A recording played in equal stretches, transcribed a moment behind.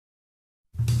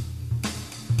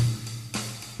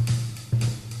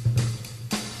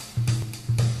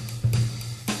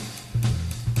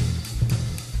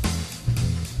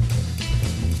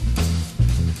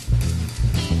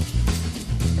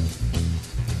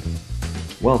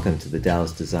Welcome to the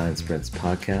Dallas Design Sprints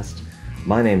podcast.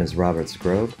 My name is Robert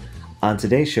Scrobe. On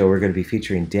today's show, we're going to be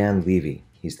featuring Dan Levy.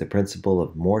 He's the principal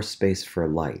of More Space for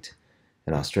Light,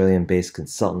 an Australian-based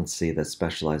consultancy that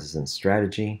specializes in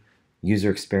strategy,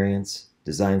 user experience,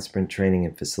 design sprint training,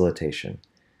 and facilitation.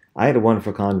 I had a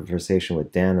wonderful conversation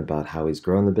with Dan about how he's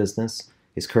grown the business,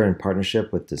 his current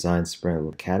partnership with Design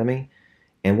Sprint Academy,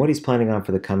 and what he's planning on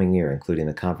for the coming year, including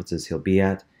the conferences he'll be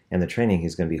at and the training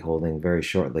he's going to be holding very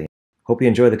shortly. Hope you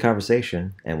enjoy the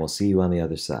conversation, and we'll see you on the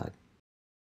other side.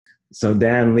 So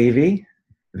Dan Levy,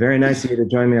 very nice of you to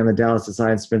join me on the Dallas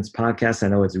Design Sprints podcast. I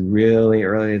know it's really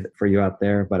early for you out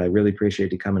there, but I really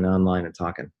appreciate you coming online and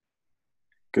talking.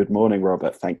 Good morning,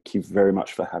 Robert. Thank you very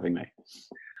much for having me.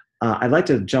 I'd like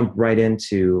to jump right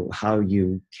into how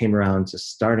you came around to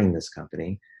starting this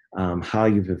company, how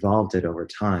you've evolved it over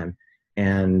time,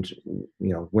 and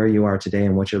where you are today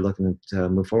and what you're looking to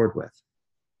move forward with.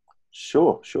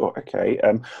 Sure. Okay.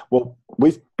 Well,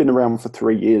 we've been around for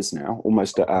 3 years now,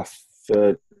 almost at our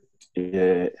third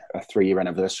year, a 3-year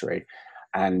anniversary.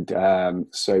 And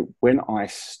so when I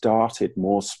started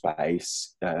More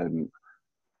Space,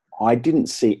 I didn't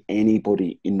see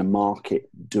anybody in the market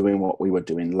doing what we were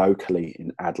doing locally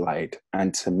in Adelaide.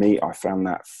 And to me, I found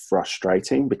that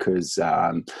frustrating because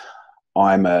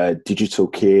I'm a digital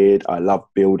kid. I love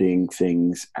building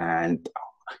things, and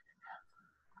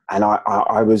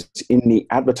I was in the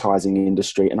advertising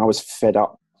industry, and I was fed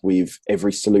up with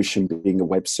every solution being a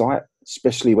website,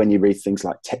 especially when you read things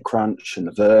like TechCrunch and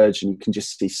The Verge, and you can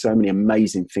just see so many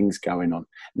amazing things going on.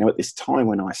 Now, at this time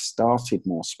when I started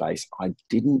More Space, I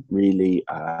didn't really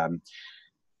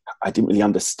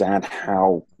understand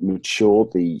how mature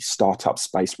the startup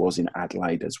space was in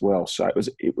Adelaide as well. So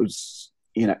it was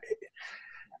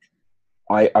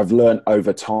I've learned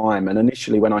over time. And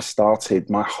initially when I started,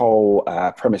 my whole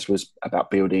premise was about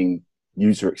building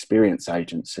user experience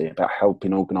agency, about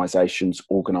helping organizations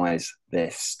organize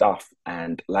their stuff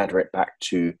and ladder it back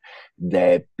to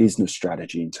their business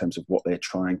strategy in terms of what they're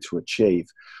trying to achieve.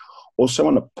 Also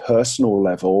on a personal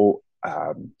level,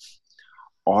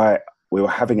 we were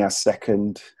having our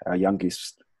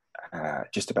youngest,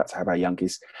 just about to have our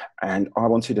youngest, and I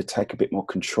wanted to take a bit more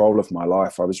control of my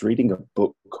life. I was reading a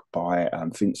book by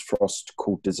Vince Frost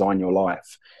called Design Your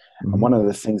Life. Mm-hmm. And one of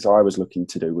the things I was looking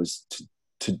to do was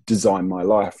to design my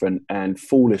life. And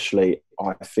foolishly,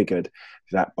 I figured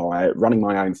that by running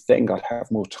my own thing, I'd have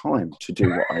more time to do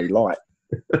what I like.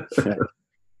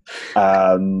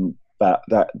 But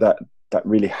that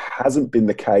really hasn't been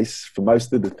the case for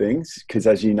most of the things, because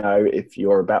as you know, if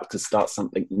you're about to start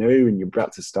something new and you're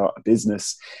about to start a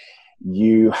business,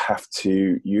 you have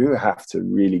to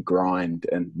really grind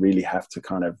and really have to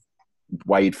kind of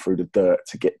wade through the dirt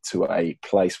to get to a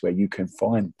place where you can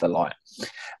find the light.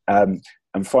 And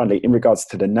finally, in regards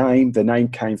to the name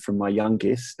came from my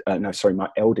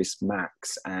eldest,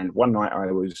 Max. And one night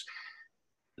I was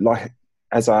like,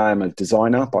 as I am a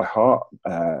designer by heart,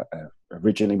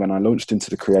 originally when I launched into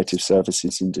the creative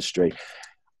services industry,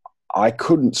 I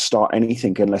couldn't start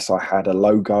anything unless I had a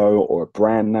logo or a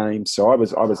brand name. So I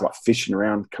was like fishing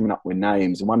around, coming up with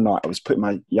names. And one night I was putting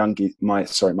my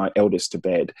eldest to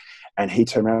bed, and he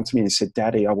turned around to me and said,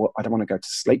 "Daddy, I don't want to go to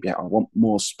sleep yet. I want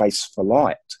more space for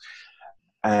light."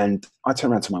 And I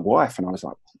turned around to my wife and I was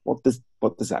like, what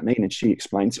does that mean? And she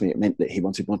explained to me it meant that he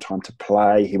wanted more time to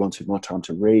play, he wanted more time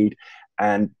to read.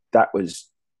 And that was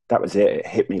it. It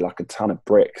hit me like a ton of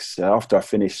bricks. After I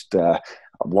finished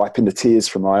wiping the tears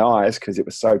from my eyes because it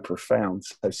was so profound,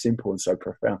 so simple and so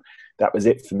profound, that was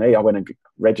it for me. I went and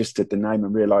registered the name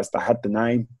and realized I had the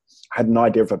name, had an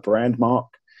idea of a brand mark,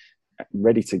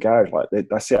 ready to go. Like,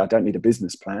 that's it. I don't need a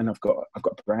business plan. I've got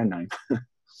a brand name.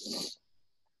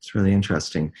 It's really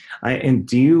interesting. And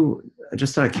do you,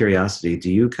 just out of curiosity,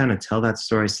 do you kind of tell that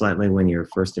story slightly when you're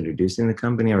first introducing the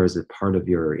company, or is it part of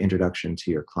your introduction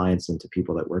to your clients and to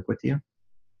people that work with you?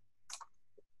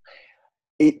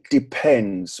 It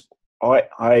depends.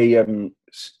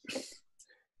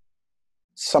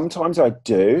 Sometimes I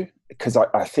do, because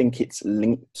I think it's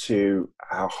linked to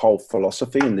our whole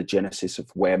philosophy and the genesis of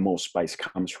where More Space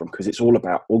comes from, because it's all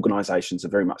about organizations are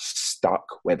very much stuck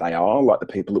where they are, like the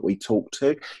people that we talk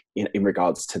to, in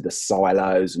regards to the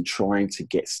silos and trying to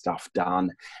get stuff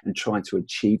done and trying to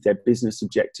achieve their business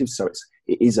objectives. So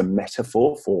it is a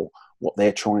metaphor for what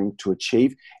they're trying to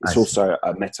achieve. It's also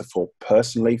a metaphor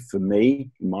personally for me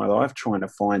in my life, trying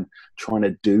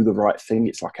to do the right thing.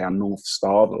 It's like our North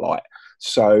Star, the light.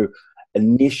 So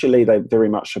initially they're very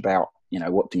much about,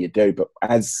 what do you do? But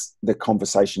as the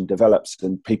conversation develops,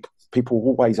 and people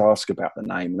always ask about the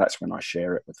name, that's when I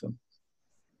share it with them.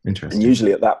 Interesting. And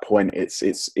usually at that point, it's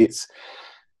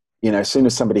you know, as soon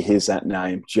as somebody hears that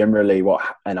name, generally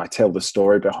and I tell the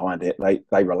story behind it,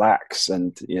 they relax,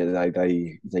 and you know,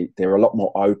 they're a lot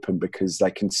more open because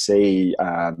they can see,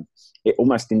 it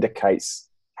almost indicates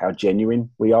how genuine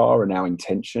we are and our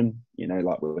intention, you know,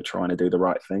 like we're trying to do the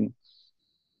right thing.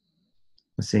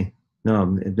 I see.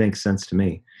 No, it makes sense to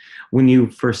me. When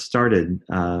you first started,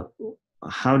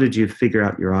 how did you figure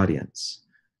out your audience?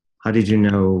 How did you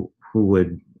know who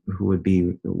would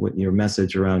be what your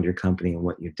message around your company and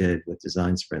what you did with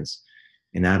design sprints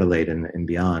in Adelaide and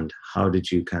beyond? How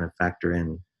did you kind of factor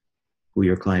in who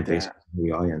your client base, who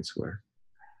your audience were?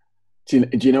 Do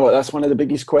you know what? That's one of the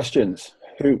biggest questions.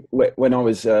 When I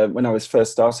was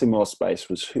first starting MoreSpace,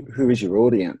 was who is your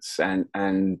audience?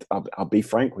 And I'll be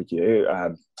frank with you.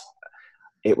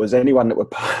 It was anyone that would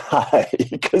pay,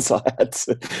 because I had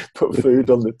to put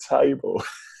food on the table.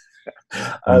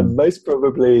 Most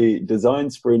probably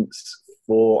design sprints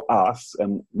for us,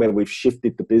 and where we've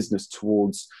shifted the business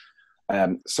towards.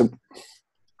 So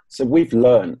we've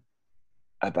learned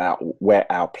about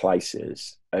where our place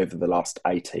is over the last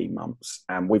 18 months,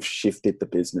 and we've shifted the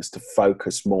business to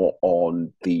focus more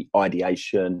on the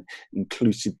ideation,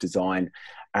 inclusive design,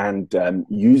 and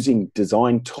using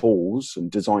design tools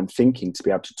and design thinking to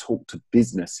be able to talk to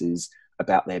businesses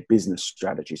about their business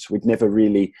strategy. So we've never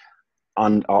really,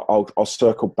 I'll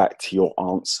circle back to your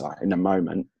answer in a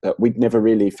moment, but we've never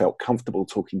really felt comfortable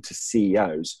talking to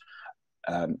CEOs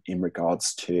in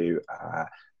regards to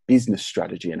business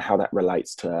strategy and how that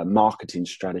relates to marketing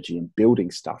strategy and building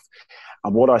stuff.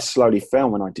 And what I slowly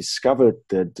found when I discovered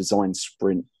the design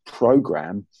sprint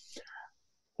program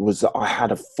was that I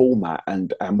had a format,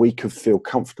 and we could feel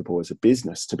comfortable as a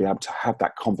business to be able to have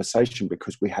that conversation,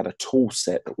 because we had a tool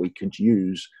set that we could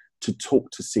use to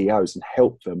talk to CEOs and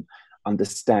help them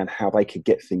understand how they could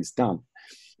get things done.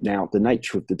 Now, the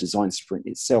nature of the design sprint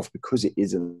itself, because it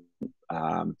isn't,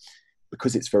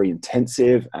 because it's very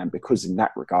intensive, and because in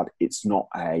that regard it's not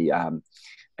a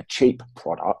cheap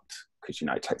product, because you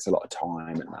know it takes a lot of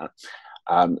time and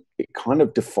that, it kind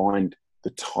of defined the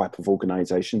type of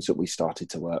organizations that we started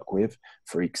to work with.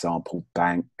 For example,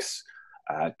 banks,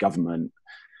 government,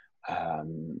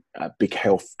 big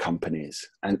health companies,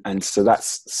 and so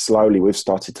that's slowly we've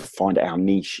started to find our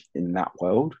niche in that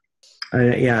world.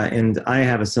 Yeah, and I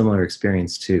have a similar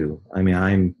experience too. I mean,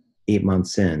 I'm 8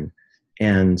 months in,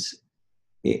 and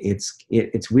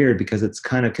it's weird because it's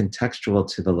kind of contextual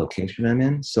to the location I'm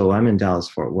in. So I'm in Dallas,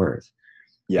 Fort Worth.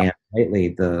 Yeah. And lately,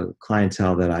 the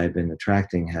clientele that I've been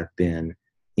attracting have been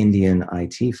Indian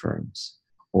IT firms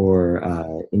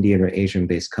or Indian or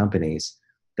Asian-based companies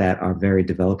that are very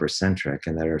developer-centric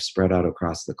and that are spread out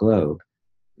across the globe.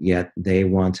 Yet they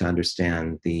want to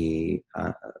understand the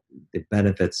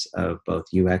benefits of both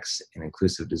UX and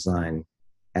inclusive design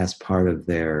as part of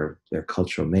their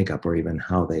cultural makeup, or even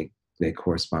how they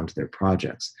correspond to their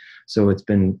projects. So it's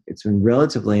been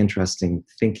relatively interesting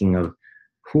thinking of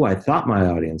who I thought my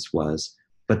audience was,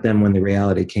 but then when the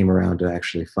reality came around to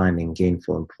actually finding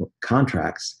gainful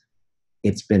contracts,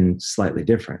 it's been slightly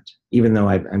different, even though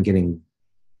I'm getting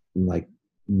like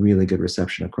really good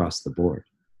reception across the board.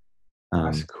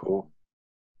 That's cool.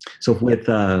 So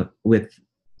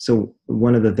so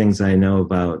one of the things I know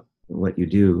about what you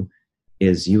do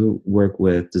is you work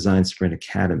with Design Sprint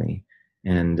Academy,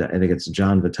 and I think it's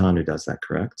John Vuitton who does that,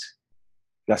 correct?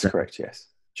 That's correct, yes.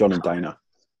 John and Dana.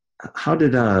 How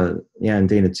did and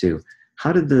Dana too.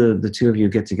 How did the two of you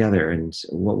get together, and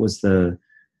what was the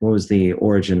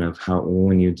origin of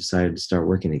when you decided to start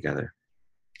working together?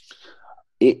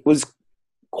 It was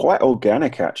quite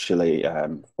organic, actually,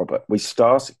 Robert. We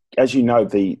started, as you know,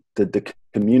 the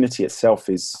community itself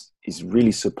is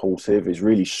really supportive, is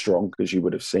really strong, as you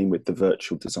would have seen with the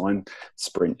virtual design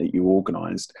sprint that you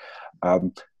organised.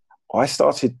 I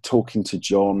started talking to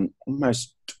John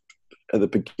almost at the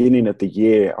beginning of the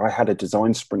year. I had a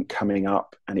design sprint coming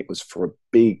up, and it was for a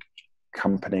big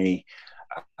company.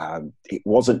 It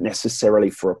wasn't necessarily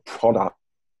for a product.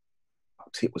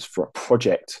 It was for a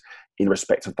project, in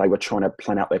respect of they were trying to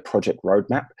plan out their project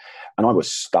roadmap. And I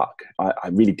was stuck. I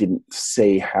really didn't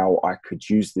see how I could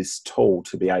use this tool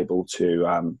to be able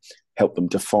to help them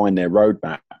define their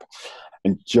roadmap.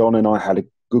 And John and I had a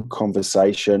good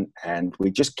conversation, and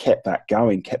we just kept that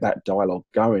going, kept that dialogue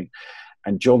going.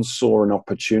 And John saw an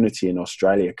opportunity in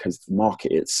Australia because the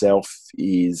market itself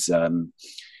is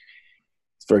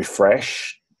very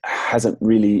fresh, hasn't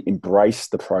really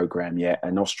embraced the program yet.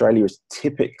 And Australia is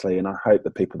typically, and I hope the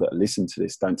people that listen to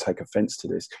this don't take offense to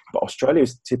this, but Australia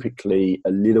is typically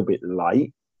a little bit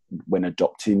late when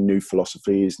adopting new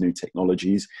philosophies, new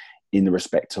technologies in the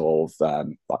respect of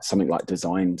like something like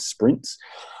design sprints.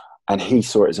 And he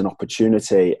saw it as an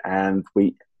opportunity, and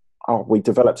we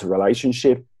developed a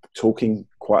relationship, talking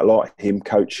quite a lot, him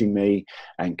coaching me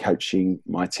and coaching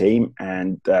my team.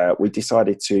 And we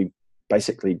decided to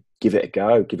basically give it a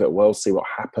go, give it a whirl, see what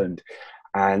happened.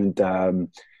 And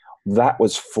that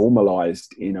was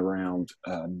formalized in around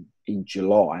in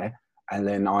July. And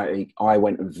then I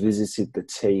went and visited the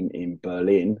team in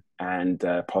Berlin and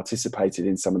participated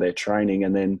in some of their training.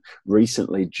 And then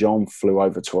recently, John flew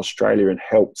over to Australia and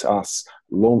helped us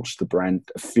launch the brand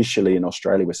officially in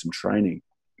Australia with some training.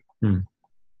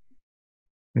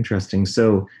 Interesting.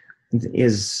 So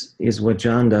is what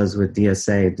John does with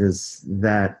DSA, does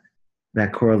that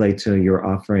correlate to your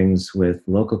offerings with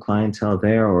local clientele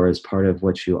there, or is part of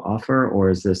what you offer, or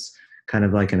is this kind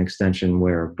of like an extension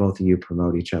where both of you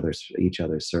promote each other's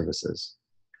services?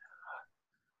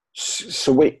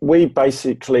 So we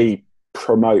basically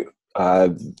promote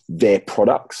their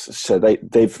products. So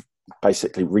they've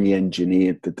basically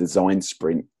re-engineered the design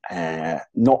sprint,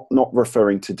 not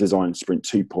referring to design sprint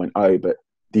 2.0, but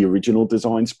the original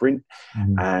design sprint.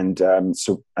 And and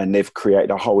they've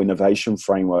created a whole innovation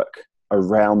framework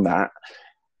around that.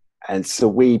 And so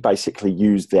we basically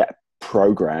use that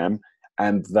program,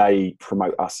 and they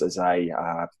promote us as a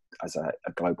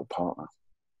global partner.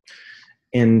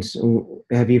 And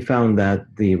have you found that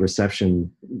the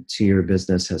reception to your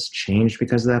business has changed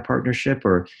because of that partnership?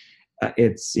 Or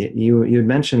you had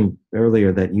mentioned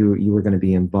earlier that you were going to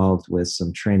be involved with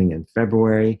some training in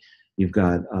February. You've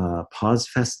got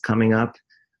Pausefest coming up.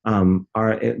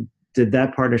 Did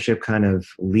that partnership kind of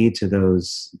lead to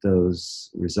those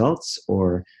results,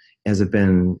 or has it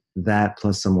been that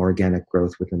plus some organic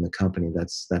growth within the company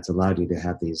that's allowed you to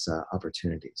have these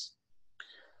opportunities?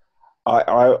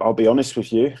 I'll be honest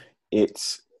with you.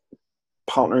 It's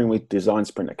partnering with Design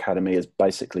Sprint Academy has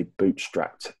basically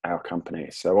bootstrapped our company.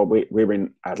 So we're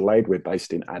in Adelaide. We're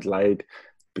based in Adelaide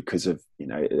because of,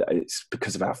 it's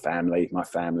because of our family, my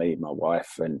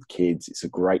wife and kids. It's a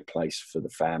great place for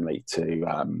the family to,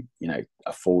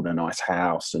 afford a nice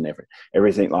house and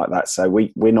everything like that. So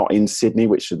we're not in Sydney,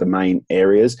 which are the main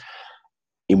areas,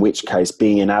 in which case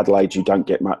being in Adelaide, you don't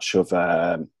get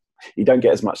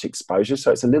as much exposure.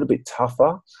 So it's a little bit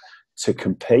tougher to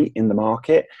compete in the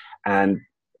market, and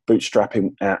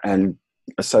bootstrapping and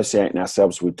associating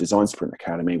ourselves with Design Sprint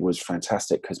Academy was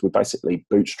fantastic, because we basically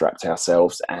bootstrapped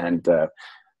ourselves and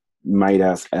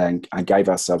gave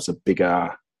ourselves a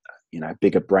bigger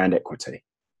brand equity.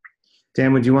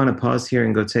 Dan, would you want to pause here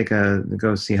and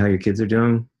go see how your kids are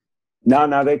doing?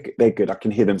 No, they're good. I can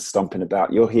hear them stomping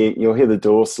about. You'll hear the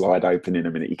door slide open in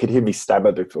a minute. You could hear me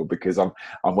stammer before, because I'm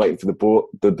waiting for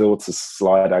the door to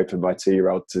slide open. My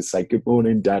 2-year-old to say good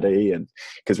morning, Daddy, and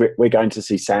because we're going to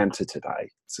see Santa today.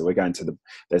 So we're going to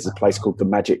there's a place called the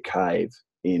Magic Cave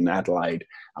in Adelaide,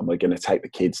 and we're going to take the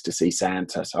kids to see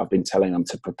Santa. So I've been telling them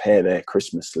to prepare their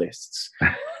Christmas lists.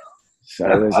 So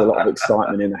there's a lot of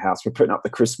excitement in the house. We're putting up the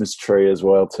Christmas tree as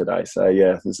well today. So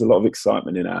yeah, there's a lot of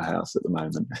excitement in our house at the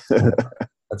moment.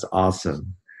 That's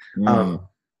awesome.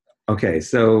 Okay,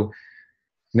 so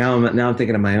now I'm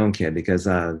thinking of my own kid, because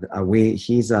there's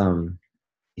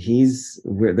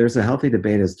a healthy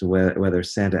debate as to whether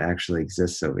Santa actually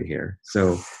exists over here.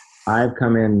 So I've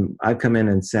come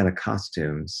in Santa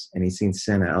costumes, and he's seen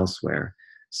Santa elsewhere.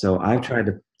 So I've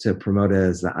tried to promote it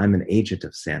as that I'm an agent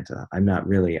of Santa. I'm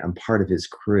part of his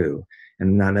crew,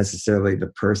 and not necessarily the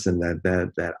person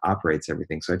that operates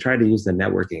everything. So I tried to use the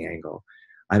networking angle.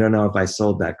 I don't know if I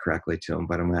sold that correctly to him,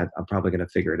 but I'm probably going to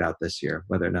figure it out this year,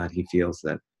 whether or not he feels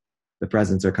that the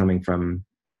presents are coming from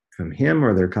him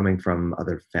or they're coming from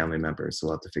other family members. So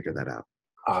we'll have to figure that out.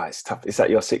 Oh, it's tough. Is that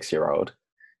your 6-year-old?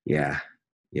 Yeah.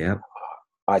 Yep.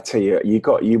 I tell you,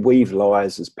 you weave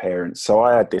lies as parents. So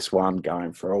I had this one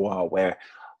going for a while where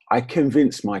I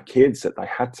convinced my kids that they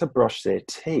had to brush their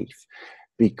teeth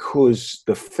because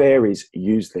the fairies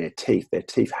use their teeth. Their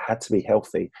teeth had to be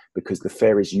healthy because the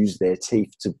fairies use their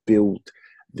teeth to build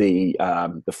the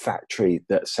factory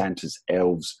that Santa's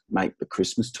elves make the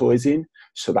Christmas toys in.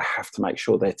 So they have to make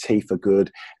sure their teeth are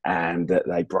good and that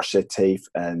they brush their teeth,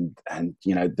 and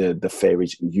the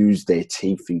fairies use their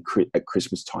teeth at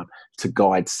Christmas time to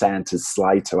guide Santa's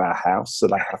sleigh to our house. So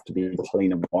they have to be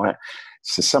clean and white.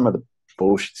 So some of the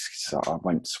bullshit, so I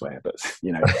won't swear, but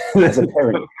as a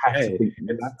parent,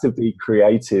 you have to be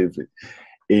creative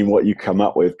in what you come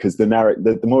up with, because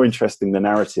the more interesting the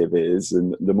narrative is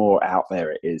and the more out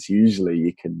there it is, usually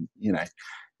you can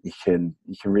you can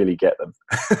really get them.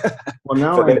 Well,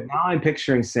 now But then I'm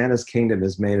picturing Santa's kingdom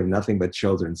is made of nothing but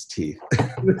children's teeth.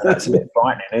 that's a bit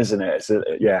frightening, isn't it?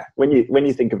 Yeah, when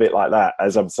you think of it like that,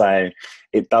 as I'm saying,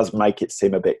 it does make it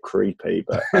seem a bit creepy.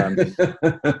 But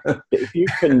if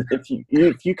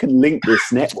you can link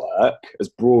this network as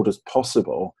broad as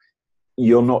possible,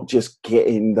 you're not just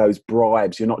getting those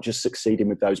bribes. You're not just succeeding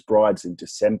with those bribes in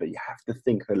December. You have to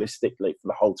think holistically for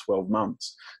the whole 12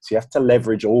 months. So you have to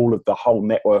leverage all of the whole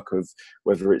network of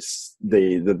whether it's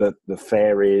the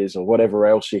fairies or whatever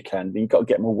else you can. You've got to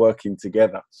get them all working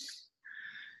together.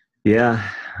 Yeah,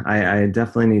 I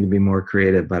definitely need to be more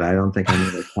creative, but I don't think I'm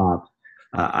going to top.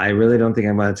 I really don't think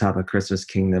I'm going to top a Christmas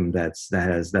kingdom that's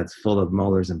full of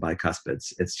molars and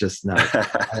bicuspids. It's just not.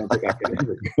 I don't think I can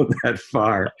ever go that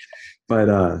far. But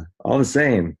all the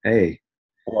same, hey.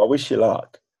 Well, I wish you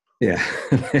luck. Yeah,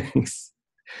 thanks.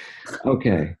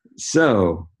 Okay,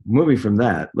 so moving from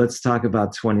that, let's talk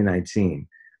about 2019.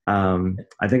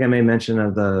 I think I made mention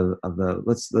of the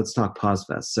let's talk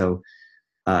Pausefest. So.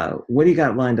 What do you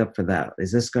got lined up for that?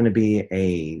 Is this going to be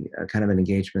a kind of an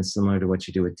engagement similar to what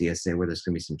you do with DSA, where there's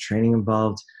going to be some training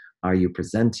involved? Are you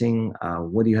presenting?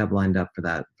 What do you have lined up for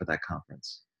that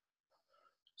conference?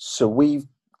 So we've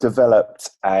developed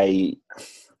a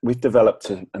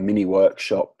mini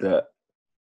workshop that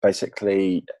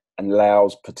basically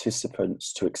allows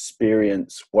participants to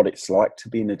experience what it's like to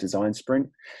be in a design sprint.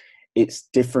 It's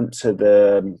different to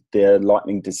the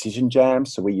Lightning Decision Jam.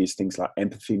 So we use things like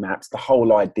empathy maps. The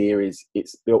whole idea is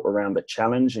it's built around a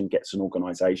challenge and gets an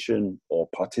organization or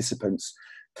participants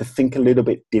to think a little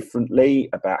bit differently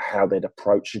about how they'd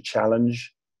approach a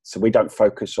challenge. So we don't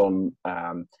focus on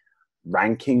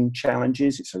ranking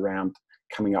challenges. It's around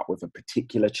coming up with a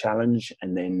particular challenge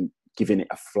and then giving it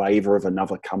a flavor of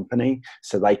another company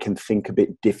so they can think a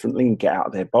bit differently and get out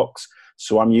of their box.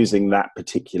 So I'm using that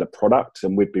particular product,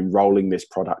 and we've been rolling this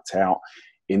product out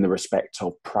in the respect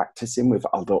of practicing with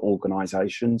other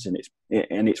organizations, and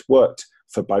it's worked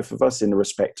for both of us in the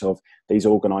respect of these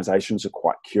organizations are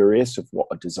quite curious of what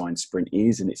a design sprint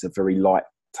is, and it's a very light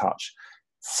touch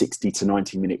 60 to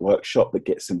 90 minute workshop that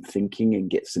gets them thinking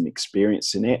and gets them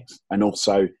experience in it, and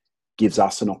also gives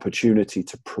us an opportunity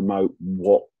to promote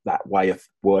what that way of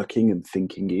working and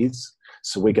thinking is.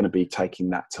 So we're going to be taking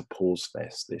that to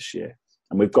Pausefest this year,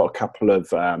 and we've got a couple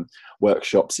of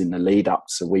workshops in the lead up,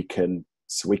 so we can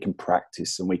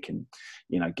practice and we can,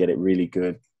 get it really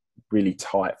good, really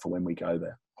tight for when we go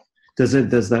there. Does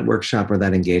that workshop or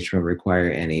that engagement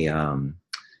require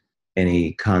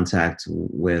any contact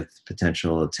with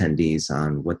potential attendees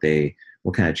on what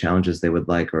kind of challenges they would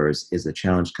like, or is the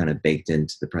challenge kind of baked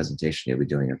into the presentation you'll be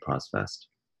doing at Pausefest?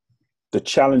 The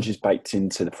challenge is baked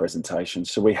into the presentation.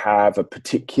 So we have a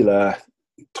particular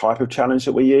type of challenge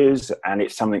that we use, and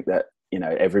it's something that,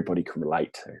 everybody can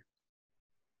relate to.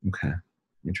 Okay.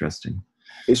 Interesting.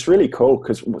 It's really cool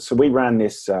because we ran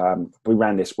this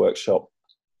workshop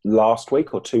last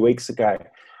week or 2 weeks ago,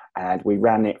 and we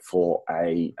ran it for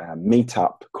a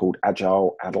meetup called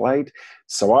Agile Adelaide.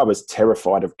 So I was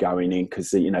terrified of going in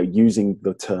because, using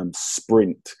the term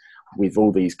sprint with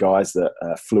all these guys that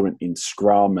are fluent in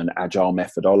Scrum and Agile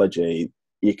methodology,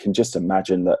 you can just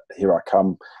imagine that here I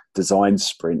come, design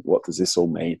sprint, what does this all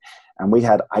mean? And we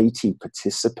had 80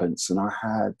 participants, and I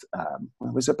had,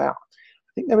 there was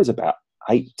about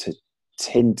 8 to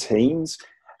 10 teams,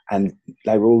 and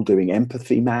they were all doing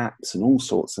empathy maps and all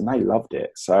sorts, and they loved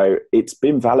it. So it's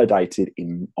been validated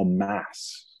en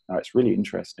masse. It's really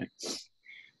interesting.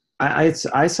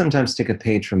 I sometimes take a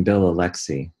page from Bill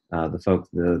Alexi,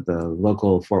 the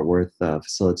local Fort Worth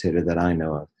facilitator that I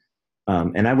know of.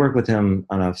 And I worked with him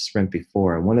on a sprint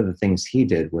before, and one of the things he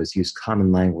did was use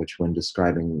common language when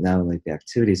describing not only the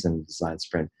activities in the design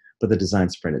sprint, but the design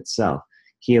sprint itself.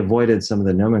 He avoided some of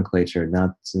the nomenclature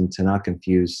to not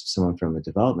confuse someone from a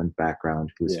development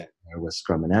background who's familiar with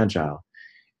Scrum and Agile.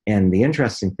 And the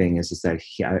interesting thing is that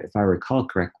if I recall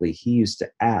correctly, he used to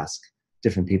ask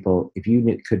different people, if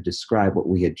you could describe what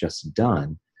we had just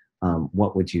done,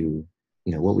 what would you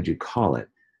call it?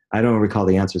 I don't recall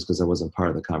the answers because I wasn't part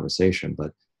of the conversation,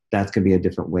 but that could be a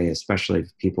different way, especially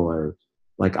if people are,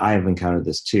 like I have encountered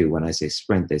this too. When I say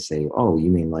sprint, they say, oh, you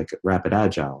mean like rapid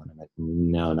agile? And I'm like,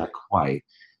 no, not quite.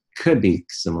 Could be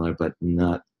similar, but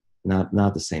not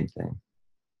the same thing.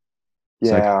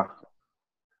 Yeah.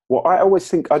 Well, I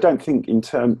don't think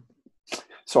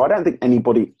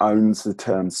anybody owns the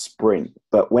term sprint,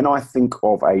 but when I think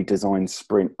of a design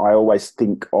sprint, I always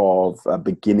think of a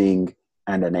beginning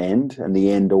and an end, and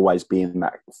the end always being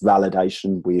that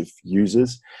validation with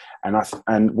users.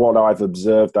 And what I've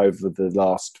observed over the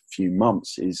last few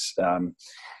months is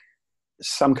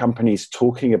some companies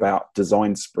talking about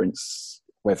design sprints,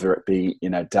 whether it be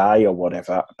in a day or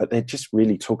whatever, but they're just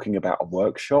really talking about a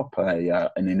workshop,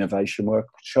 an innovation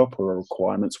workshop or a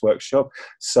requirements workshop.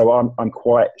 So I'm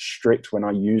quite strict when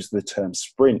I use the term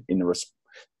sprint in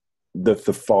the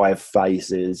 5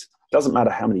 phases. Doesn't matter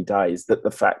how many days, that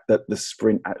the fact that the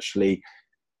sprint actually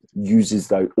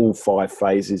uses all 5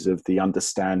 phases of the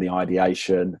understand, the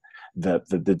ideation,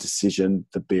 the decision,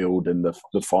 the build, and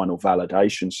the final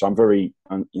validation. So I'm very,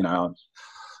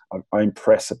 I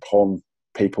impress upon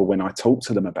people when I talk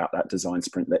to them about that design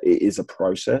sprint that it is a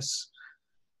process.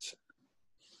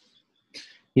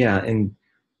 Yeah, and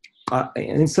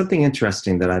something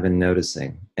interesting that I've been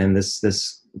noticing, and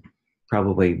this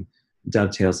probably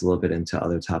dovetails a little bit into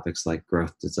other topics like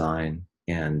growth design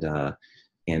and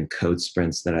code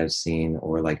sprints that I've seen,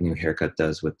 or like New Haircut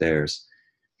does with theirs.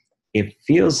 It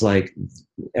feels like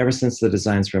ever since the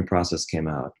design sprint process came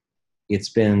out, it's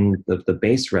been the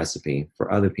base recipe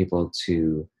for other people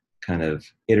to kind of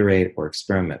iterate or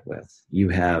experiment with. You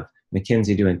have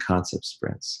McKinsey doing concept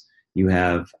sprints. You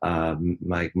have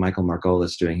Michael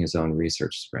Margolis doing his own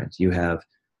research sprint. You have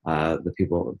the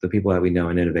people that we know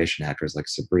in innovation hackers like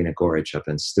Sabrina Gorich up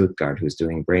in Stuttgart, who's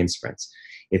doing brain sprints.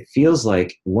 It feels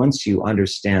like once you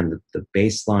understand the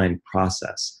baseline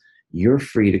process, you're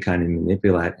free to kind of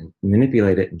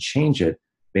manipulate it and change it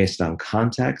based on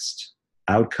context,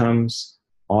 outcomes,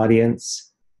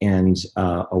 audience, and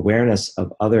awareness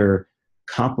of other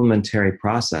complementary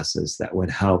processes that would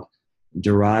help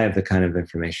derive the kind of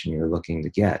information you're looking to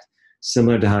get.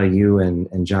 Similar to how you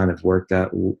and John have worked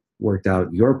out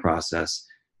your process.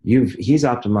 He's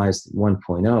optimized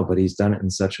 1.0, but he's done it in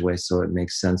such a way so it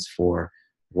makes sense for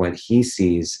what he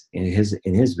sees in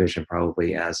his vision,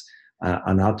 probably as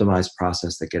an optimized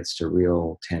process that gets to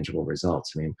real tangible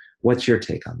results. I mean, what's your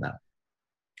take on that?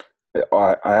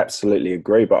 I absolutely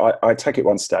agree, but I take it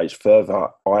one stage further.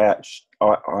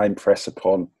 I impress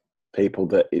upon people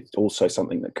that it's also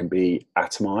something that can be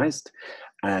atomized,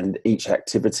 and each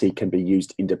activity can be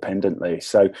used independently.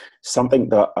 So something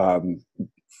that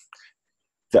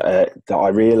I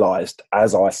realized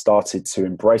as I started to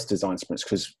embrace design sprints,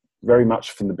 because very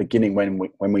much from the beginning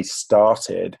when we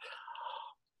started,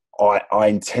 I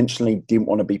intentionally didn't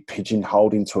want to be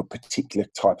pigeonholed into a particular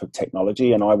type of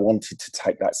technology, and I wanted to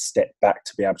take that step back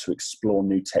to be able to explore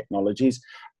new technologies.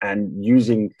 And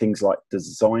using things like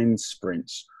design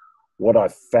sprints, what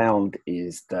I've found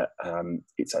is that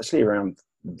it's actually around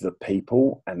the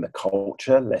people and the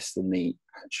culture less than the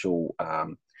actual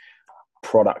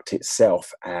product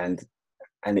itself. And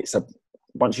it's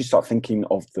once you start thinking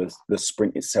of the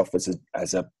sprint itself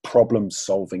as a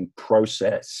problem-solving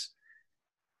process,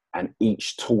 and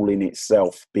each tool in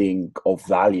itself being of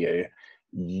value,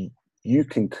 you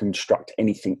can construct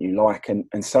anything you like.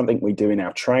 And something we do in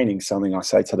our training, something I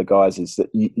say to the guys, is that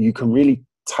you can really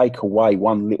take away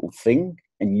one little thing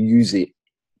and use it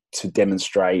to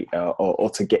demonstrate or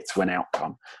to get to an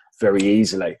outcome very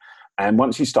easily. And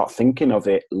once you start thinking of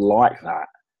it like that,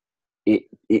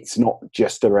 it's not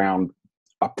just around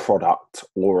a product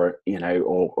or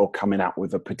coming up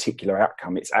with a particular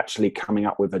outcome. It's actually coming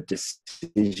up with a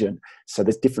decision. So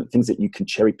there's different things that you can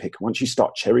cherry pick. Once you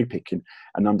start cherry picking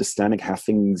and understanding how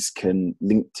things can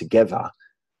link together,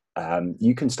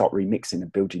 you can start remixing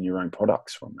and building your own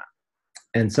products from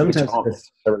that. And sometimes which aren't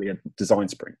necessarily a design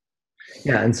sprint.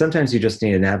 Yeah, and sometimes you just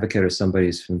need an advocate or somebody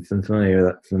who's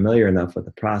familiar enough with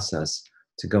the process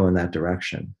to go in that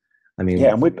direction. I mean,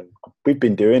 yeah, and we've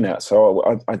been doing that.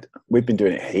 So we've been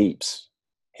doing it heaps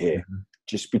here, mm-hmm.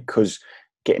 just because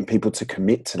getting people to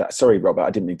commit to that. Sorry, Robert,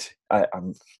 I didn't mean to. I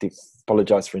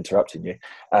apologize for interrupting you.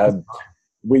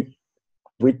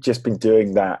 We've just been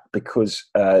doing that because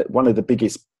one of the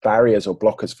biggest barriers or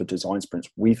blockers for design sprints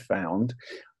we've found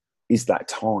is that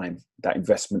time, that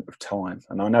investment of time.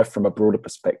 And I know from a broader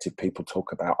perspective, people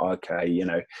talk about,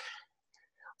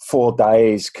 4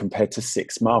 days compared to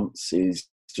 6 months is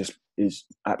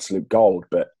absolute gold,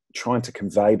 but trying to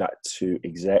convey that to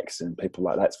execs and people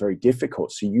like that's very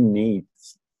difficult. So you need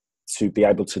to be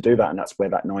able to do that. And that's where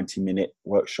that 90-minute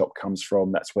workshop comes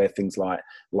from. That's where things like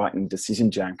Lightning Decision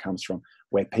Jam comes from,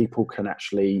 where people can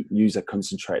actually use a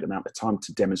concentrated amount of time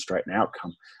to demonstrate an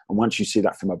outcome. And once you see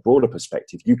that from a broader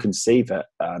perspective, you can see that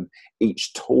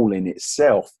each tool in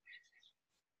itself,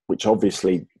 which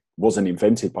obviously wasn't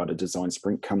invented by the design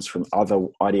sprint, comes from other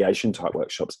ideation type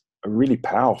workshops, are really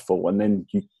powerful. And then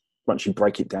once you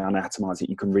break it down, atomize it,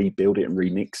 you can rebuild it and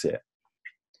remix it.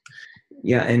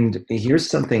 Yeah, and here's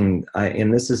something,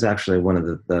 and this is actually one of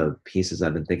the pieces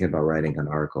I've been thinking about writing an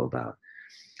article about.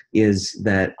 is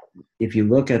that if you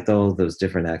look at all those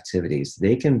different activities,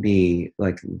 they can be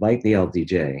like the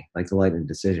LDJ, like the Lightning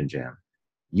Decision Jam.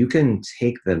 You can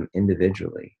take them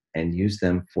individually and use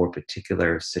them for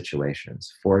particular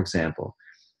situations. For example,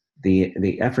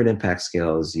 the effort impact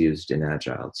scale is used in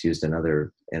Agile. It's used in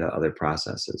other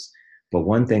processes. But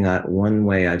one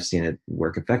way I've seen it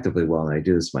work effectively well, and I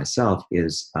do this myself,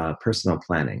 is personal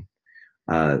planning,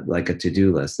 like a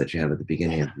to-do list that you have at the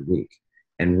beginning of the week,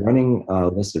 and running a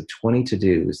list of 20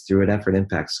 to-dos through an effort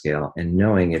impact scale, and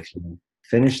knowing if you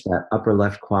finish that upper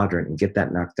left quadrant and get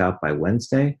that knocked out by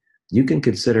Wednesday, you can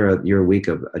consider your week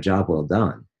of a job well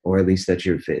done, or at least that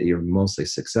you're mostly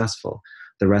successful.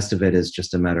 The rest of it is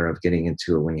just a matter of getting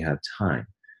into it when you have time.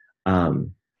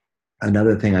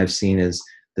 Another thing I've seen is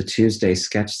the Tuesday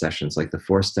sketch sessions, like the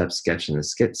 4-step sketch and the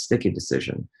sticky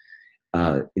decision.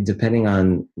 Depending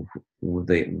on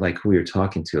who you're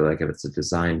talking to, like if it's a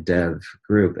design dev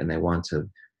group and they want to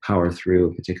power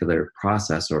through a particular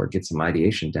process or get some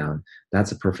ideation down,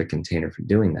 that's a perfect container for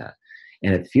doing that.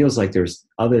 And it feels like there's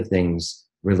other things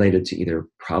related to either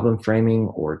problem framing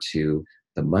or to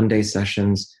the Monday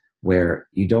sessions where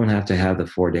you don't have to have the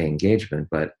 4-day engagement,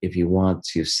 but if you want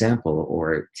to sample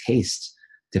or taste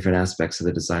different aspects of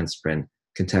the design sprint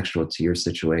contextual to your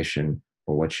situation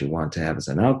or what you want to have as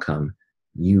an outcome,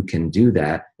 you can do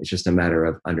that. It's just a matter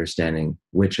of understanding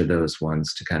which of those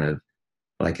ones to kind of,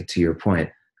 like to your point,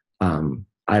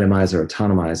 itemize or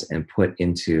autonomize and put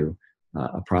into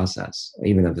a process,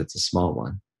 even if it's a small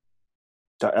one.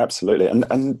 Absolutely.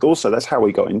 And also that's how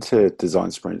we got into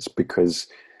design sprints, because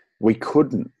we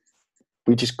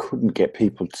just couldn't get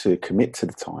people to commit to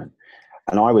the time.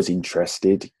 And I was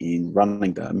interested in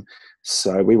running them.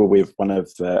 So we were with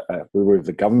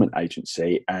the government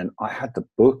agency, and I had the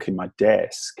book in my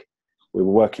desk. We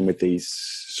were working with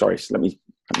let me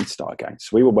start again.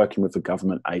 So we were working with the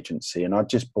government agency, and I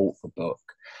just bought the book,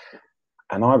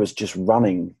 and I was just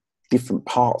running different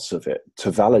parts of it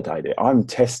to validate it. I'm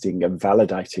testing and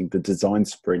validating the design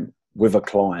sprint with a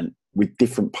client with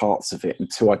different parts of it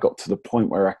until I got to the point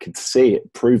where I could see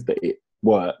it, prove that it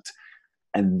worked.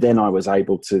 And then I was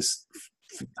able to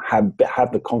have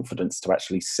the confidence to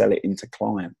actually sell it into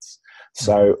clients.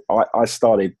 So I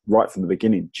started right from the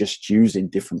beginning, just using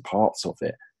different parts of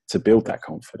it to build that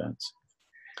confidence.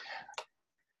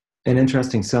 An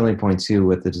interesting selling point too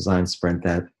with the design sprint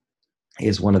that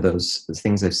is one of those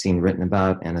things I've seen written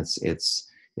about, and it's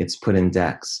put in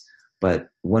decks. But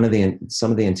some of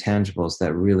the intangibles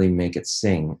that really make it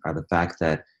sing are the fact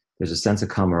that there's a sense of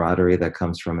camaraderie that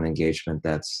comes from an engagement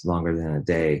that's longer than a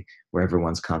day, where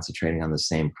everyone's concentrating on the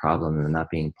same problem and not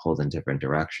being pulled in different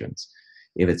directions.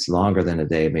 If it's longer than a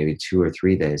day, maybe 2 or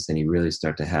 3 days, then you really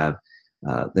start to have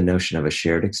the notion of a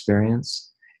shared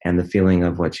experience and the feeling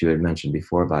of what you had mentioned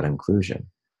before about inclusion,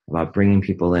 about bringing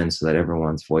people in so that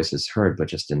everyone's voice is heard, but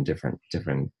just in different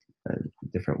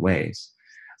ways.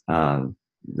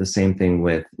 The same thing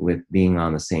with being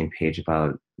on the same page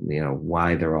about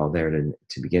why they're all there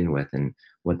to begin with and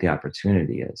what the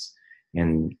opportunity is.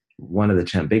 And one of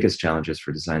the biggest challenges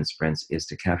for design sprints is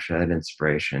to capture that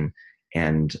inspiration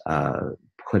and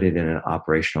put it in an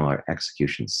operational or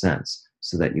execution sense,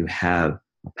 so that you have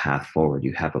a path forward,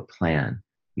 you have a plan,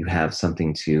 you have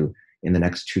something in the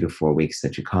next 2 to 4 weeks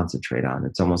that you concentrate on.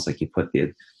 It's almost like you put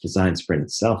the design sprint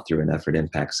itself through an effort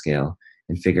impact scale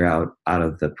and figure out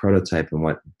of the prototype and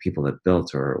what people have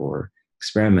built or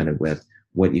experimented with,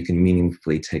 what you can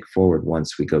meaningfully take forward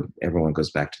once everyone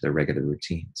goes back to their regular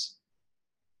routines.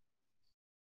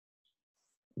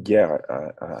 Yeah,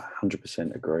 I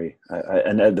 100% agree.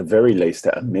 And at the very least,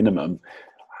 at a minimum,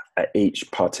 each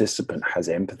participant has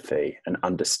empathy and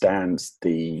understands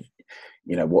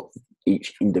what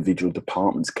each individual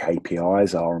department's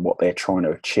KPIs are and what they're trying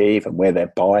to achieve and where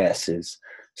their bias is.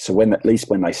 So when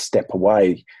they step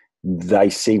away, they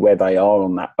see where they are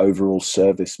on that overall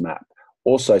service map.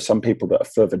 Also, some people that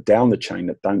are further down the chain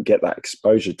that don't get that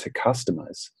exposure to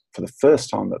customers for the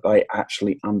first time, that they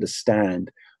actually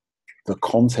understand the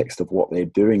context of what they're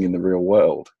doing in the real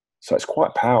world. So it's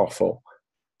quite powerful.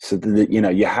 So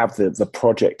you have the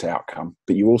project outcome,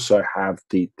 but you also have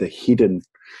the hidden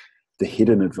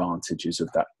advantages of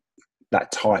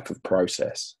that type of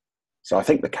process. So I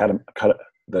think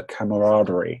the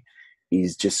camaraderie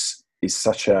is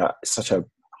such a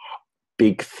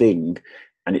big thing,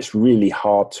 and it's really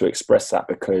hard to express that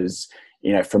because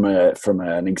from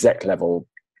an exec level,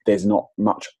 there's not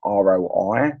much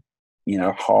ROI,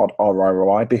 hard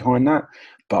ROI behind that.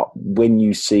 But when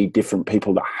you see different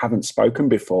people that haven't spoken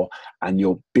before and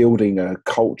you're building a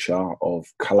culture of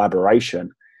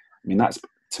collaboration, I mean,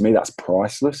 to me, that's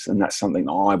priceless, and that's something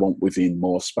I want within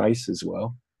more space as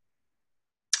well.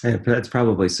 And that's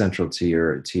probably central to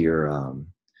your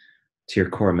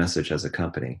core message as a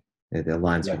company. It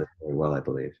aligns Yeah. with it very well, I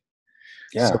believe.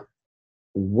 So, Yeah.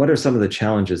 what are some of the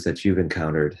challenges that you've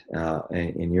encountered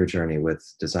in your journey with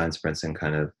design sprints and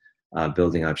kind of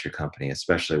building out your company,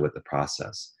 especially with the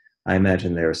process? I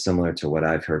imagine they're similar to what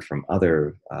I've heard from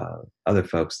other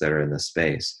folks that are in the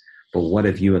space. But what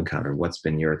have you encountered? What's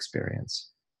been your experience?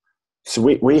 So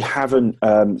we haven't.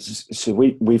 So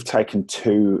we've taken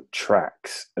two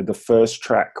tracks. The first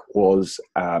track was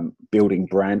building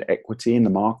brand equity in the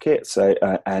market. So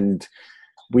and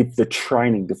with the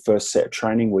training, the first set of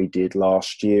training we did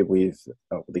last year with,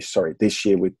 this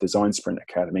year with Design Sprint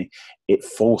Academy, it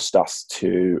forced us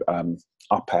to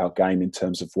up our game in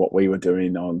terms of what we were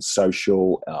doing on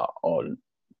social, on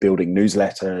building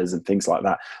newsletters and things like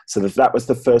that. So that was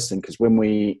the first thing, because when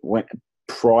we went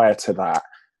prior to that,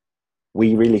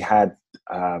 we really had,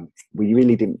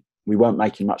 we weren't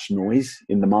making much noise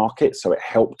in the market. So it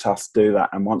helped us do that.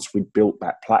 And once we built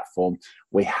that platform,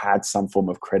 we had some form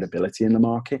of credibility in the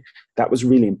market. That was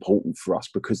really important for us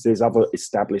because there's other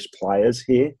established players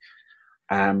here.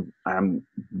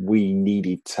 We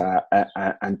needed to,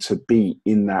 and to be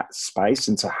in that space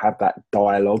and to have that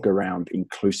dialogue around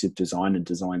inclusive design and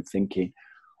design thinking,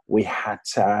 we had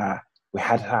to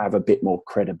have a bit more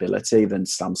credibility than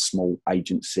some small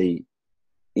agency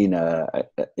in a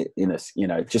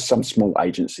just some small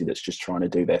agency that's just trying to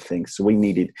do their thing. So we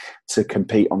needed to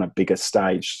compete on a bigger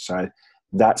stage. So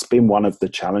that's been one of the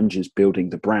challenges, building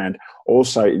the brand.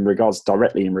 Also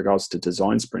directly in regards to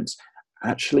design sprints,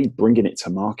 actually bringing it to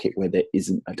market where there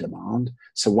isn't a demand.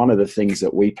 So one of the things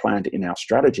that we planned in our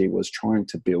strategy was trying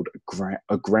to build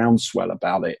a groundswell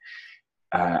about it,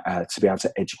 to be able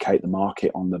to educate the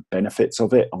market on the benefits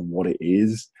of it, on what it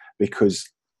is, because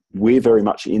we're very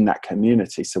much in that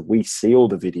community. So we see all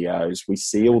the videos, we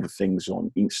see all the things on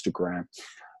Instagram,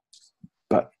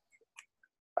 but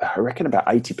I reckon about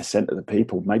 80% of the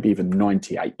people, maybe even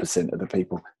 98% of the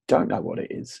people, don't know what it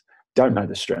is, don't know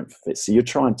the strength of it. So you're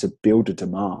trying to build a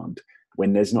demand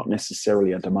when there's not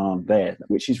necessarily a demand there,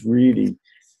 which is really,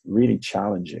 really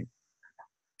challenging.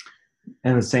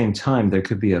 And at the same time, there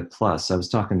could be a plus. I was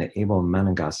talking to Abel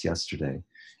Menegas yesterday,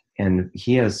 and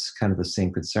he has kind of the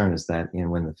same concern, is that in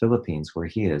the Philippines, where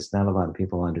he is, not a lot of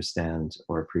people understand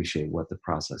or appreciate what the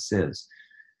process is.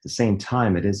 At the same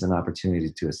time, it is an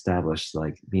opportunity to establish,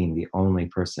 like, being the only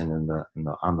person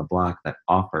on the block that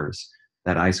offers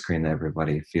that ice cream that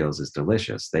everybody feels is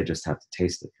delicious. They just have to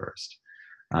taste it first.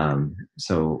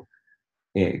 So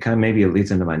it kind of, maybe it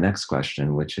leads into my next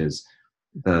question, which is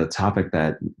the topic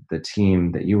that the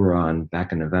team that you were on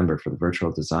back in November for the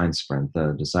virtual design sprint,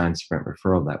 the design sprint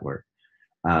referral network.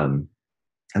 I'm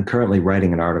currently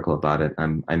writing an article about it.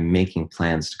 I'm making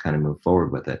plans to kind of move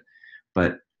forward with it.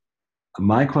 But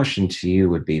my question to you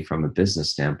would be, from a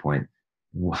business standpoint,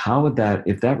 how would that,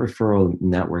 if that referral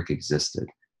network existed,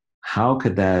 how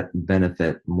could that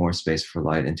benefit More Space for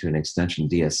Light into an extension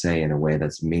DSA in a way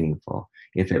that's meaningful,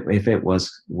 if it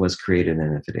was created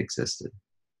and if it existed?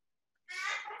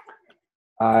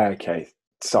 Okay,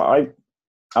 so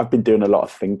I've been doing a lot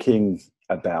of thinking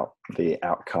about the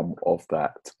outcome of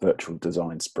that virtual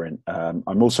design sprint.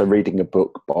 I'm also reading a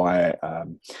book by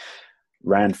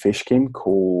Rand Fishkin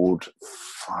called,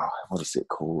 what is it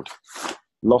called?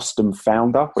 Lost and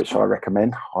Founder, which I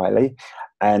recommend highly.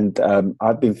 And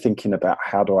I've been thinking about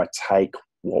how do I take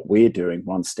what we're doing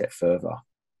one step further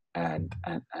and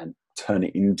turn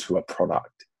it into a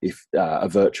product, if a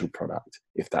virtual product,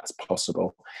 if that's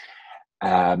possible.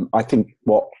 I think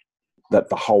that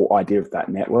the whole idea of that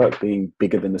network being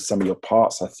bigger than the sum of your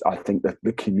parts, I think that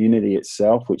the community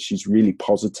itself, which is really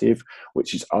positive,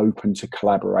 which is open to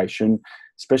collaboration,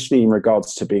 especially in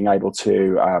regards to being able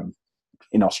to,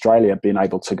 in Australia, being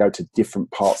able to go to different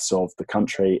parts of the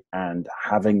country and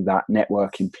having that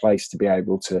network in place to be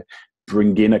able to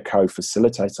bring in a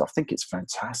co-facilitator, I think it's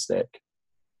fantastic.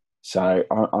 So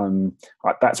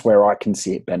that's where I can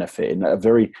see it benefit in a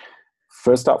very,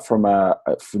 first up from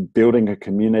for building a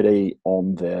community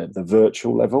on the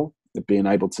virtual level, being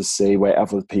able to see where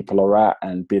other people are at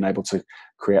and being able to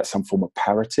create some form of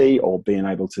parity, or being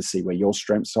able to see where your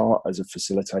strengths are as a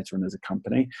facilitator and as a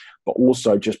company, but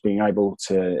also just being able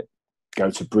to go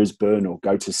to Brisbane or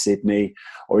go to Sydney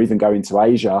or even go into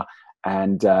Asia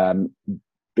and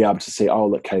be able to see, oh,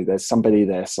 look, okay, there's somebody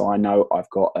there. So I know I've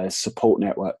got a support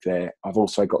network there. I've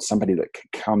also got somebody that can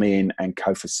come in and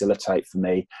co-facilitate for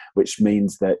me, which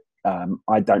means that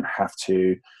I don't have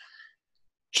to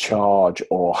charge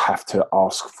or have to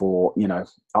ask for,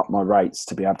 up my rates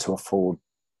to be able to afford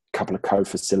a couple of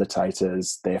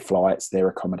co-facilitators, their flights, their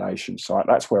accommodation. So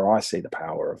that's where I see the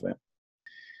power of it.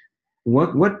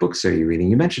 What books are you reading?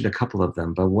 You mentioned a couple of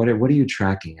them, but what are you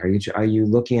tracking? Are you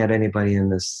looking at anybody in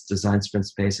this design sprint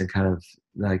space and kind of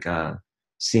like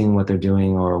seeing what they're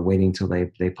doing, or waiting till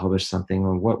they publish something,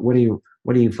 or what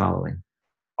are you following?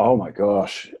 Oh my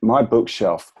gosh, my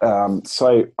bookshelf.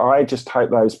 So I just hope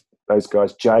those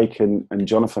guys, Jake and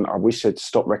Jonathan, I wish they'd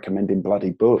stop recommending bloody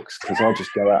books, because I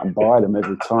just go out and buy them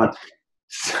every time.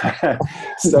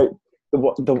 So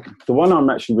the one I'm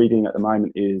actually reading at the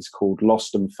moment is called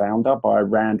Lost and Founder by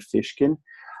Rand Fishkin.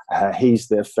 He's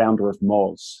the founder of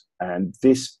Moz. And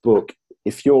this book,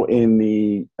 if you're in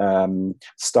the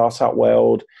startup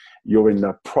world, you're in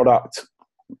the product,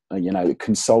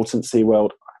 consultancy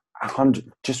world,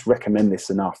 just recommend this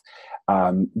enough.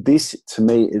 This to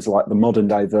me is like the modern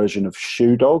day version of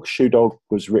Shoe Dog. Shoe Dog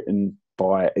was written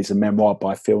is a memoir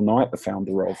by Phil Knight, the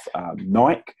founder of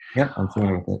Nike. Yeah, I'm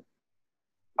familiar with it.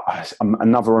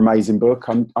 Another amazing book.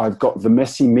 I've got The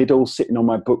Messy Middle sitting on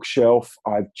my bookshelf.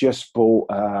 I've just bought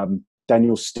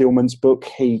Daniel Stillman's book.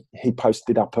 He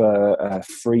posted up a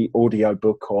free audio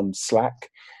book on Slack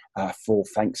for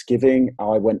Thanksgiving.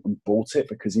 I went and bought it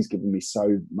because he's given me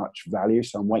so much value,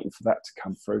 so I'm waiting for that to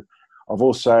come through. I've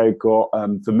also got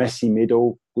The Messy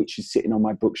Middle, which is sitting on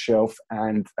my bookshelf,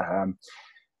 and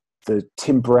the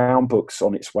Tim Brown book's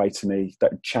on its way to me,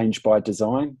 that Changed by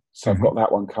Design. So I've got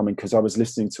that one coming, because I was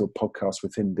listening to a podcast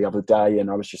with him the other day,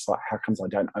 and I was just like, how comes I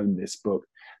don't own this book?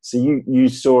 So you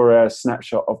saw a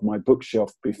snapshot of my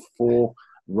bookshelf before,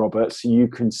 Robert, so you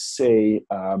can see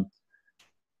I've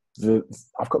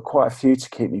got quite a few to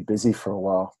keep me busy for a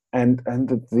while. And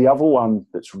the other one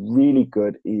that's really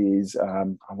good is, I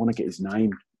want to get his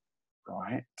name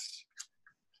right.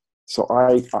 So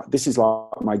this is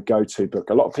like my go-to book.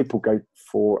 A lot of people go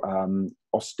for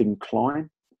Austin Klein.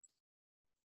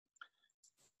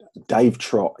 Dave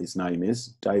Trott, his name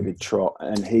is David Trott,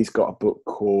 and he's got a book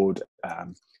called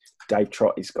Dave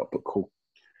Trott. He's got a book called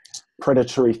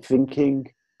Predatory Thinking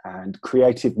and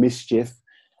Creative Mischief.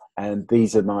 And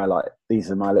these are my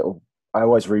little. I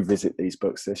always revisit these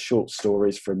books. They're short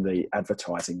stories from the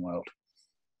advertising world,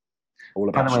 all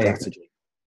about strategy.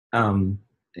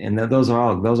 And those are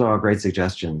all great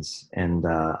suggestions. And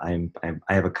I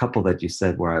have a couple that you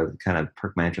said where I kind of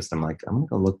perked my interest. I'm like, I'm going to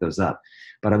go look those up.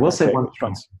 But I will say one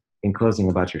thing in closing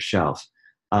about your shelf.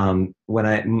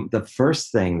 The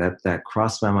first thing that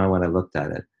crossed my mind when I looked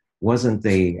at it wasn't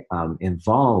the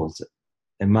involved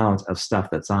amount of stuff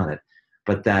that's on it,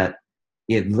 but that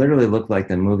it literally looked like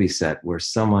the movie set where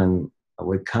someone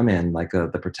would come in, like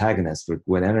the protagonist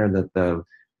would enter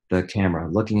the camera,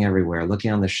 looking everywhere,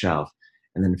 looking on the shelf,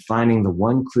 and then finding the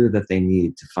one clue that they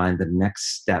need to find the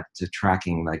next step to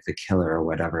tracking like the killer or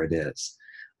whatever it is.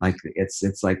 Like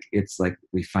it's like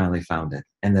we finally found it,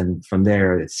 and then from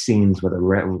there it's scenes with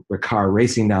a car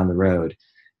racing down the road,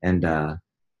 and I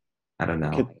don't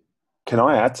know. Can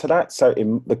I add to that? So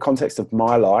in the context of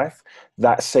my life,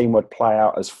 that scene would play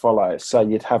out as follows. So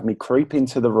you'd have me creep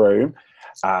into the room,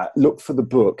 look for the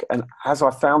book, and as I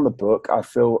found the book, I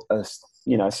feel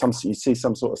you see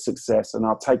some sort of success, and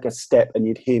I'll take a step, and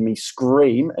you'd hear me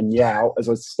scream and yowl as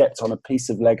I stepped on a piece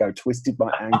of Lego, twisted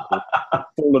my ankle,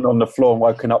 fallen on the floor, and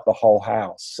woken up the whole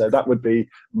house. So that would be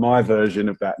my version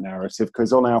of that narrative,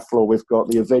 because on our floor we've got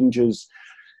the Avengers.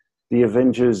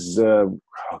 Oh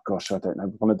gosh, I don't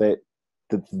know. One of the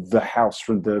house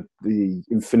from the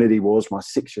Infinity Wars. My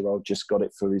 6-year-old just got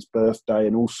it for his birthday,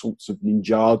 and all sorts of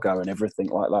Ninjago and everything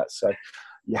like that. So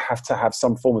you have to have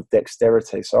some form of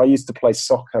dexterity. So I used to play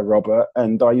soccer, Robert,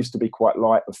 and I used to be quite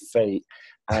light of feet,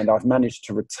 and I've managed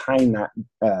to retain that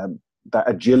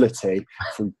agility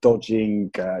from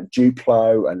dodging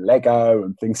Duplo and Lego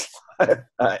and things like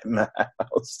that in the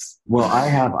house. Well,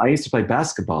 I used to play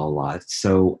basketball a lot,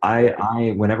 so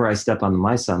I whenever I step on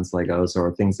my son's Legos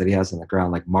or things that he has on the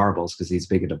ground, like marbles, because he's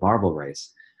big into marble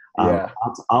race,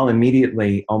 I'll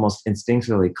immediately, almost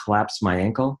instinctively, collapse my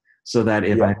ankle, so that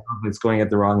if I know it's going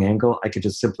at the wrong angle, I could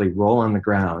just simply roll on the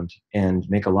ground and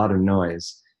make a lot of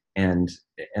noise. And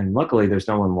luckily, there's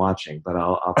no one watching, but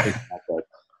I'll pick that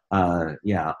up.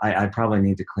 I probably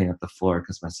need to clean up the floor,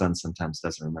 because my son sometimes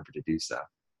doesn't remember to do so.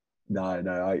 No,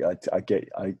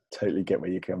 I totally get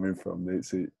where you're coming from.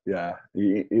 It's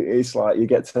like you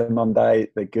get to Monday,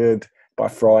 they're good. By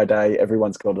Friday,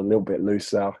 everyone's got a little bit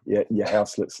looser. Your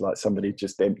house looks like somebody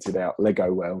just emptied out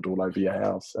Lego World all over your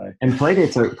house. So. And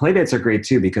playdates are great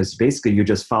too, because basically you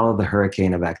just follow the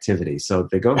hurricane of activity. So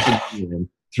they go to the room,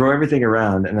 throw everything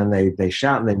around, and then they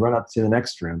shout and they run up to the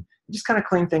next room. You just kind of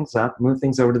clean things up, move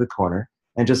things over to the corner,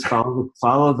 and just follow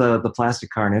the plastic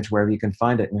carnage wherever you can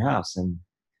find it in your house. And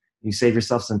you save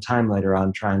yourself some time later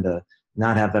on trying to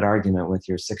not have that argument with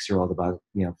your 6-year-old about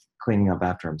cleaning up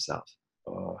after himself.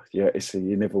 Oh, yeah, it's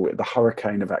the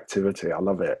hurricane of activity. I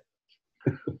love it.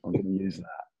 I'm going to use that.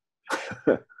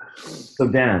 So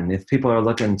Dan, if people are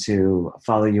looking to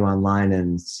follow you online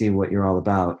and see what you're all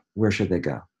about, where should they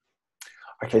go?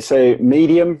 Okay, so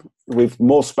Medium, with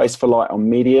More Space for Light on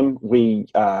Medium, we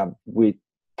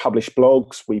publish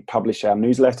blogs, we publish our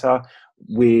newsletter.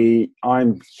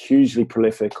 I'm hugely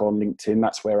prolific on LinkedIn.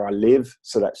 That's where I live.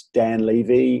 So that's Dan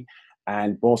Levy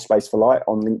and More Space for Light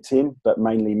on LinkedIn, but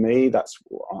mainly me. I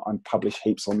publish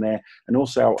heaps on there. And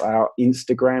also our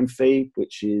Instagram feed,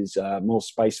 which is More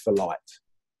Space for Light.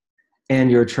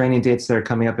 And your training dates that are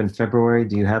coming up in February,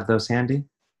 do you have those handy?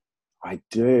 I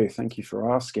do. Thank you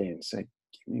for asking. So give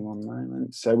me one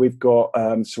moment. So we've got,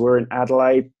 so we're in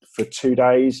Adelaide for 2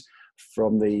 days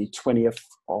from the 20th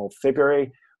of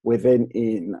February. We're then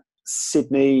in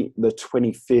Sydney the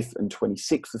 25th and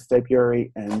 26th of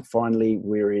February. And finally,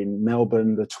 we're in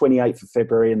Melbourne the 28th of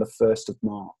February and the 1st of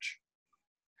March.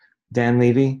 Dan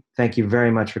Levy, thank you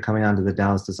very much for coming on to the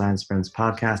Dallas Design Sprints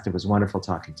podcast. It was wonderful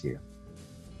talking to you.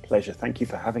 Pleasure. Thank you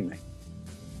for having me.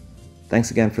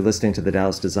 Thanks again for listening to the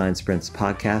Dallas Design Sprints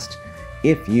podcast.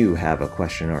 If you have a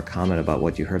question or comment about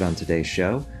what you heard on today's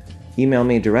show, email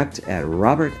me direct at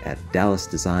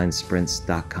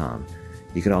robert@dallasdesignsprints.com.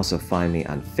 You can also find me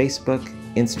on Facebook,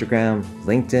 Instagram,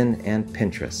 LinkedIn, and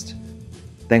Pinterest.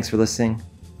 Thanks for listening.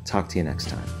 Talk to you next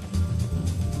time.